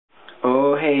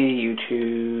hey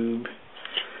YouTube.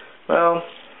 Well,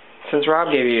 since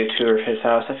Rob gave you a tour of his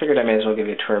house, I figured I may as well give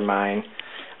you a tour of mine.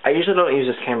 I usually don't use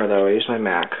this camera though, I use my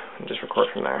Mac and just record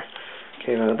from there.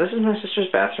 Okay, now this is my sister's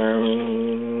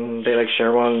bathroom. They like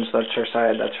share one, so that's her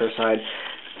side, that's her side.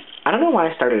 I don't know why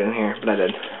I started in here, but I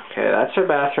did. Okay, that's her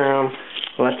bathroom,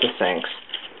 well, that's the sinks.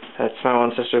 That's my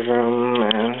one sister's room,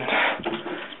 and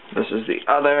this is the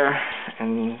other,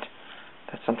 and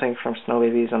that's something from Snow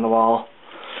Babies on the wall.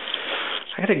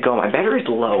 I gotta go, my battery's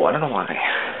low, I don't know why.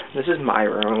 This is my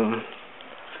room.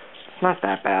 It's not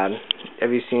that bad.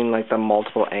 Have you seen like the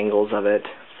multiple angles of it?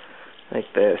 Like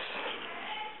this.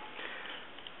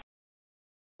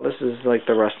 This is like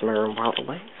the rest of my room. Wow, the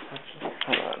light.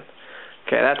 Hold on.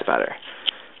 Okay, that's better.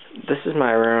 This is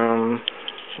my room.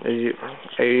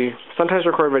 I sometimes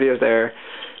record videos there.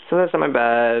 Sometimes on my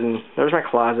bed. There's my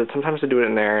closet. Sometimes I do it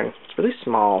in there. And it's really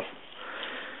small.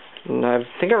 And I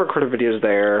think I recorded videos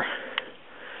there.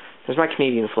 There's my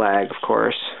Canadian flag, of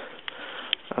course.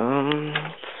 Let's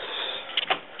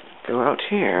go out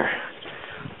here.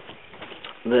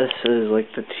 This is like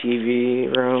the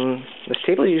TV room. This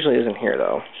table usually isn't here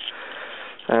though.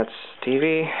 That's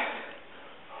TV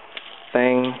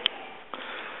thing.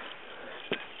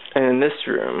 And this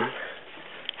room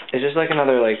is just like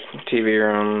another like TV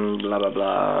room, blah blah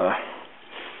blah.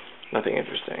 Nothing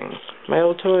interesting. My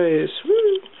old toys.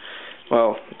 Woo!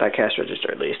 Well, that cash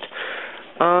register at least.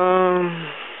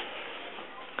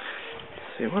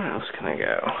 Let's see, where else can I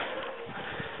go?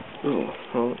 Ooh,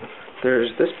 well,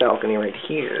 there's this balcony right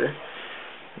here.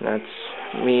 And that's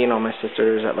me and all my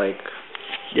sisters at like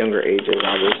younger ages,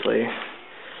 obviously.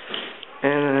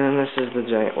 And then this is the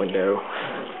giant window.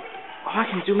 Oh, I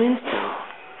can zoom in still.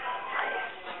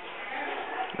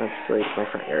 That's like my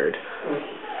front yard.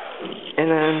 And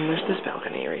then there's this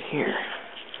balcony right here.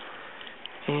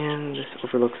 And this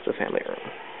overlooks the family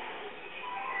room.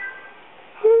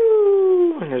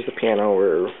 Woo! And there's the piano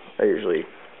where I usually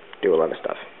do a lot of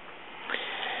stuff.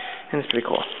 And it's pretty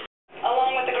cool.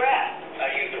 Along with the grass.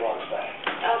 I used the wrong spot.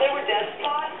 Oh, there were dead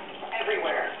spots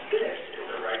everywhere. This is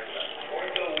the right spot. Or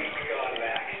so we can go on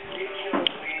back.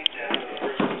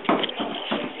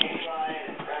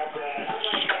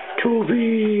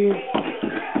 Toby!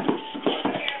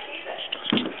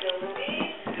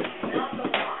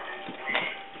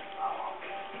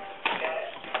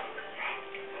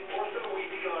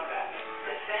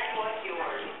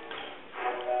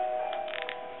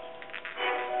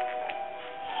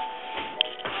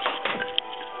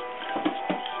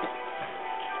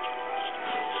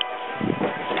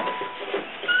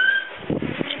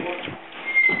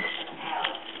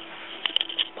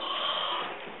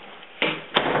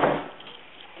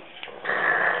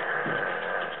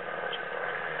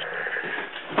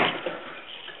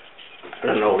 I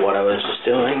don't know what I was just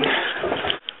doing.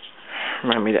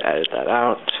 Remind me to edit that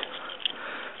out.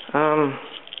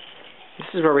 This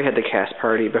is where we had the cast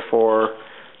party before.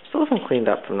 Still haven't cleaned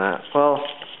up from that. Well,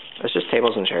 it's just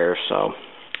tables and chairs, so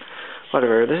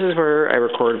whatever. This is where I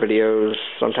record videos,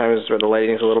 sometimes where the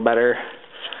lighting's a little better.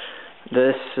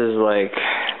 This is like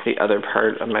the other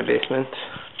part of my basement.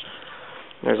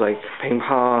 There's like ping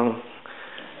pong,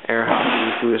 air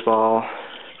hockey, foosball.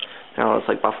 Now it's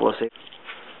like Buffalo State.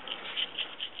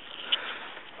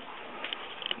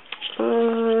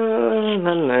 And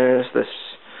then there's this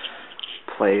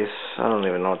place. I don't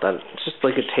even know what that is. It's just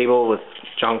like a table with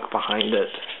junk behind it.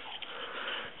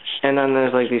 And then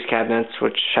there's like these cabinets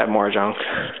which have more junk.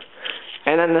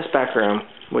 And then this back room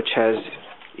which has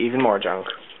even more junk.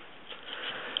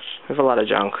 We have a lot of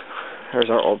junk. There's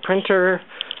our old printer,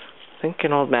 I think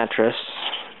an old mattress,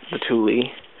 the Thule,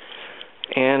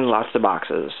 and lots of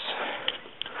boxes.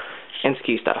 And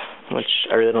ski stuff, which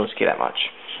I really don't ski that much.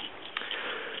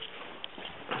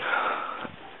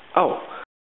 Oh.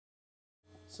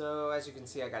 So, as you can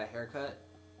see, I got a haircut.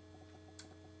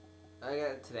 I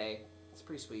got it today. It's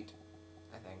pretty sweet,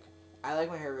 I think. I like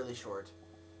my hair really short,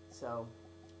 so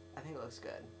I think it looks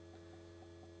good.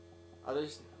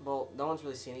 Others, well, no one's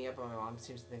really seen it yet, but my mom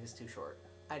seems to think it's too short.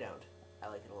 I don't. I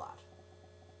like it a lot.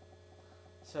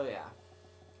 So, yeah.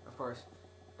 Of course,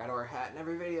 gotta wear a hat in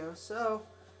every video, so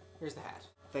here's the hat.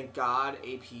 Thank God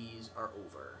APs are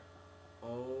over.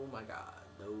 Oh my God.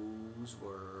 Those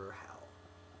were hell.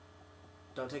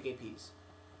 Don't take APs.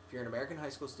 If you're an American high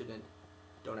school student,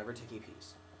 don't ever take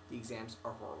APs. The exams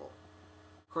are horrible.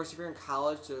 Of course, if you're in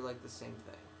college, they're like the same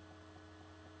thing.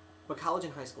 But college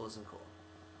and high school isn't cool.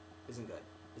 Isn't good.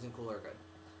 Isn't cool or good.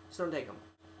 So don't take them.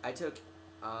 I took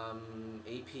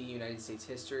AP United States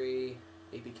History,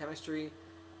 AP Chemistry,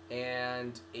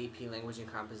 and AP Language and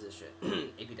Composition.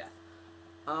 AP Death.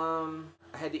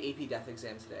 I had the AP Death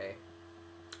exam today.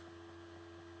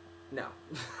 No.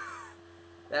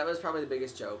 That was probably the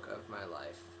biggest joke of my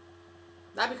life.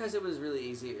 Not because it was really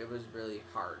easy, it was really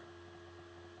hard.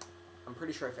 I'm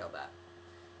pretty sure I failed that.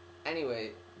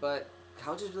 Anyway, but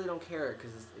colleges really don't care,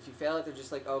 because if you fail it, they're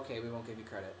just like, okay, we won't give you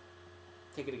credit.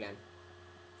 Take it again.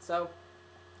 So,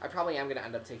 I probably am going to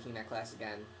end up taking that class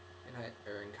again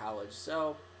in college,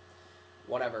 so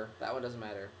whatever. That one doesn't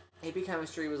matter. AP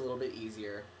Chemistry was a little bit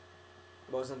easier.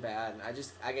 It wasn't bad.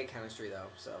 I get chemistry, though,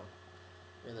 so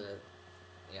really,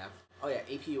 yeah. Oh, yeah,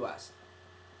 AP US.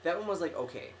 That one was, like,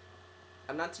 okay.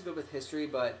 I'm not too good with history,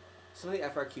 but some of the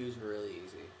FRQs were really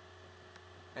easy.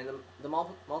 And the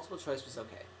multiple choice was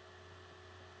okay.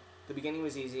 The beginning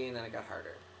was easy, and then it got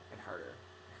harder and harder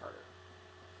and harder.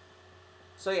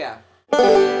 So, yeah.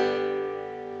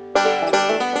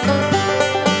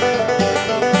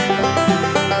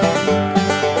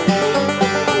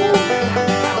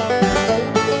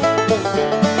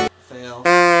 Fail. I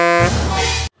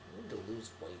need to lose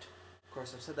weight. Of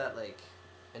course, I've said that, like,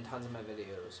 in tons of my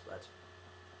videos, but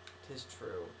it is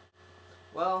true.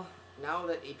 Well, now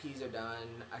that APs are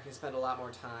done, I can spend a lot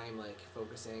more time, like,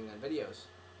 focusing on videos.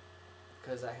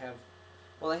 Because I have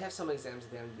some exams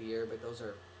at the end of the year, but those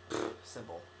are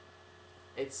simple.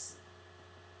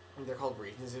 They're called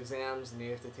Regents exams, and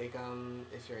you have to take them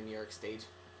if you're in New York State.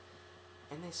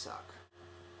 And they suck.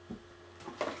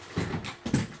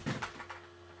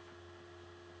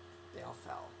 They all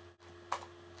fell.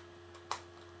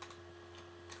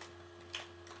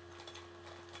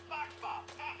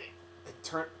 It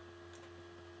turned...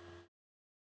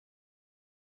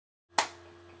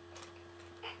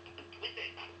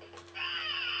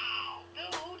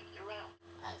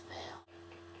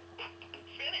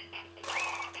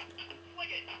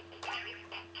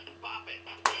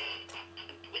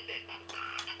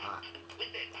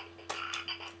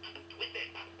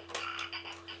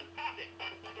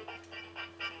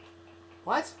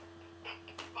 What?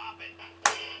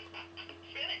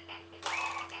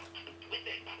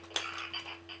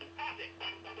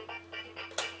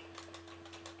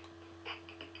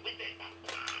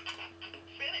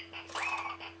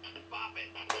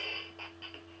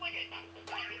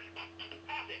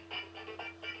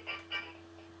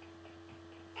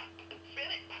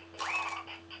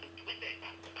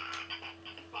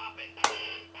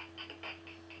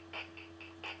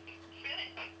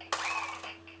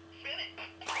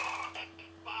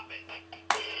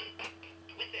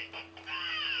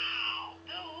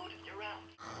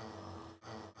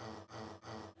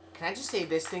 Can I just say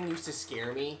this thing used to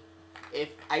scare me?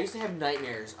 I used to have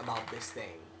nightmares about this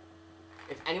thing.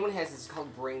 If anyone has this, it's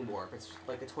called Brain Warp. It's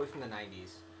like a toy from the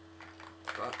 90s.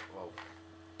 Whoa.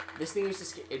 This thing used to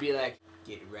scare... It'd be like,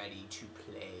 get ready to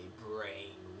play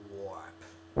Brain Warp.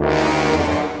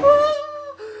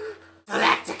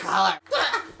 Select a color!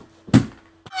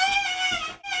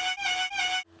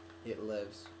 It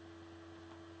lives.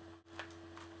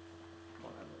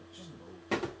 Whatever. Just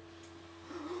move.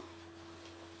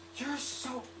 You're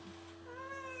so...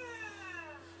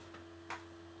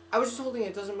 I was just holding it.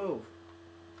 It doesn't move.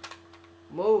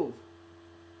 Move.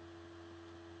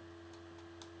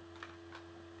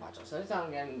 Watch, I'll set it down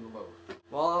again and move.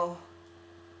 Well,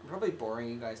 I'm probably boring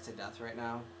you guys to death right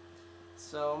now.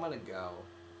 So I'm gonna go.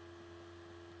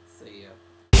 See ya.